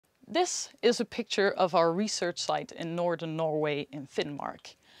This is a picture of our research site in Northern Norway in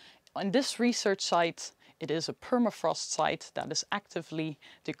Finnmark. On this research site, it is a permafrost site that is actively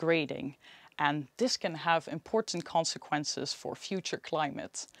degrading, and this can have important consequences for future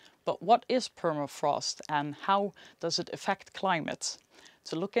climate. But what is permafrost and how does it affect climate?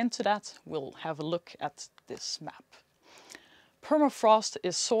 To look into that, we'll have a look at this map. Permafrost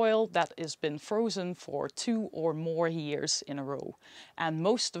is soil that has been frozen for 2 or more years in a row, and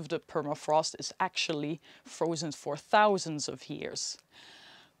most of the permafrost is actually frozen for thousands of years.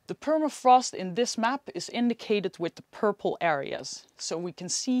 The permafrost in this map is indicated with the purple areas. So we can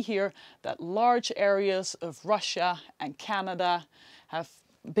see here that large areas of Russia and Canada have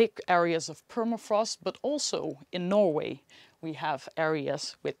big areas of permafrost, but also in Norway we have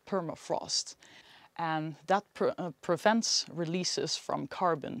areas with permafrost. And that prevents releases from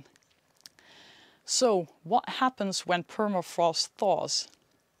carbon. So what happens when permafrost thaws?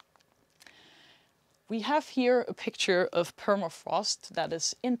 We have here a picture of permafrost that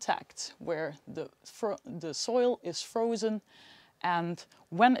is intact, where the soil is frozen, and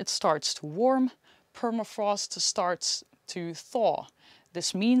when it starts to warm, permafrost starts to thaw.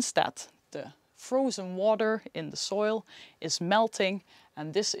 This means that the frozen water in the soil is melting,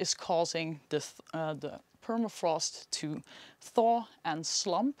 and this is causing the permafrost to thaw and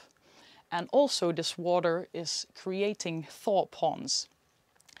slump. And also this water is creating thaw ponds.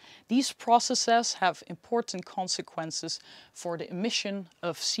 These processes have important consequences for the emission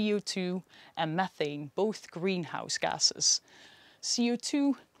of CO2 and methane, both greenhouse gases.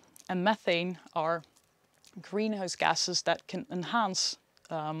 CO2 and methane are greenhouse gases that can enhance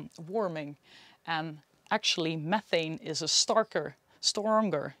warming, and actually methane is a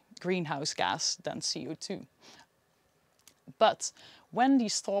stronger greenhouse gas than CO2. But when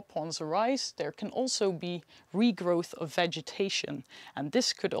these thaw ponds arise, there can also be regrowth of vegetation, and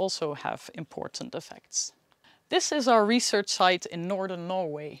this could also have important effects. This is our research site in Northern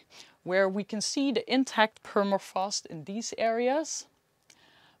Norway, where we can see the intact permafrost in these areas,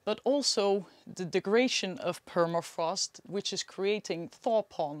 but also the degradation of permafrost, which is creating thaw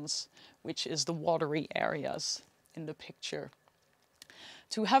ponds, which is the watery areas in the picture.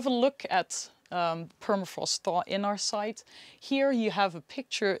 To have a look at permafrost thaw in our site, here you have a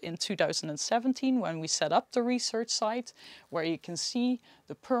picture in 2017 when we set up the research site, where you can see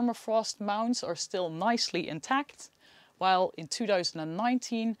the permafrost mounds are still nicely intact, while in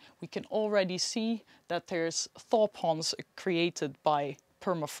 2019 we can already see that there's thaw ponds created by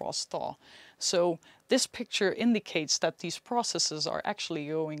permafrost thaw. So this picture indicates that these processes are actually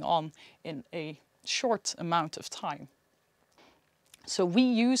going on in a short amount of time. So we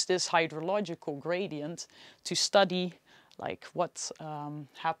use this hydrological gradient to study what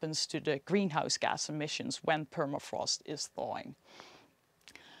happens to the greenhouse gas emissions when permafrost is thawing.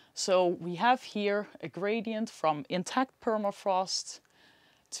 So we have here a gradient from intact permafrost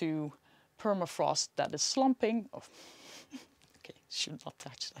to permafrost that is slumping. Oh, okay, should not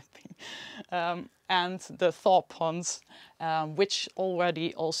touch that thing. And the thaw ponds, which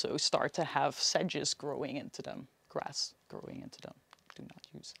already also start to have sedges growing into them, grass growing into them. Do not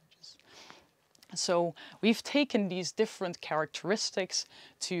use sedges. So we've taken these different characteristics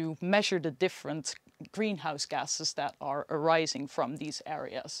to measure the different greenhouse gases that are arising from these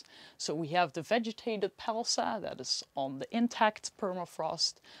areas. So we have the vegetated palsa that is on the intact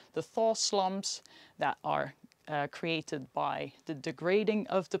permafrost, the thaw slumps that are created by the degrading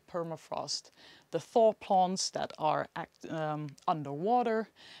of the permafrost, the thaw ponds that are underwater,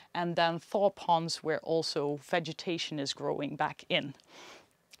 and then thaw ponds where also vegetation is growing back in.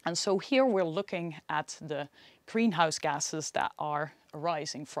 And so here we're looking at the greenhouse gases that are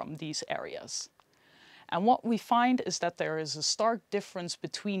arising from these areas. And what we find is that there is a stark difference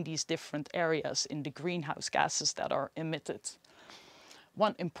between these different areas in the greenhouse gases that are emitted.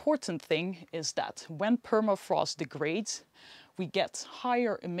 One important thing is that when permafrost degrades, we get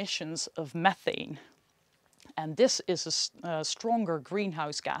higher emissions of methane. And this is a stronger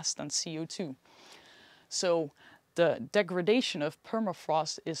greenhouse gas than CO2. So the degradation of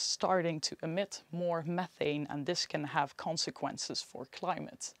permafrost is starting to emit more methane, and this can have consequences for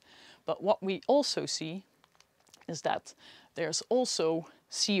climate. But what we also see is that there's also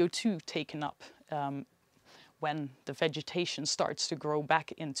CO2 taken up when the vegetation starts to grow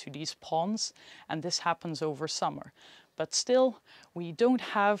back into these ponds, and this happens over summer. But still, we don't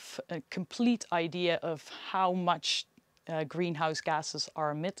have a complete idea of how much greenhouse gases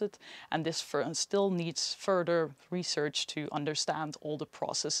are emitted, and this still needs further research to understand all the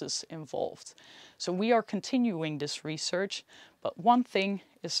processes involved. So we are continuing this research, but one thing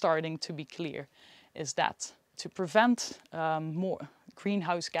is starting to be clear, is that to prevent more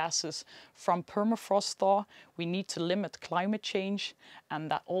greenhouse gases from permafrost thaw. We need to limit climate change, and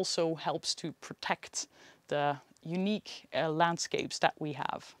that also helps to protect the unique landscapes that we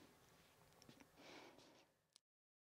have.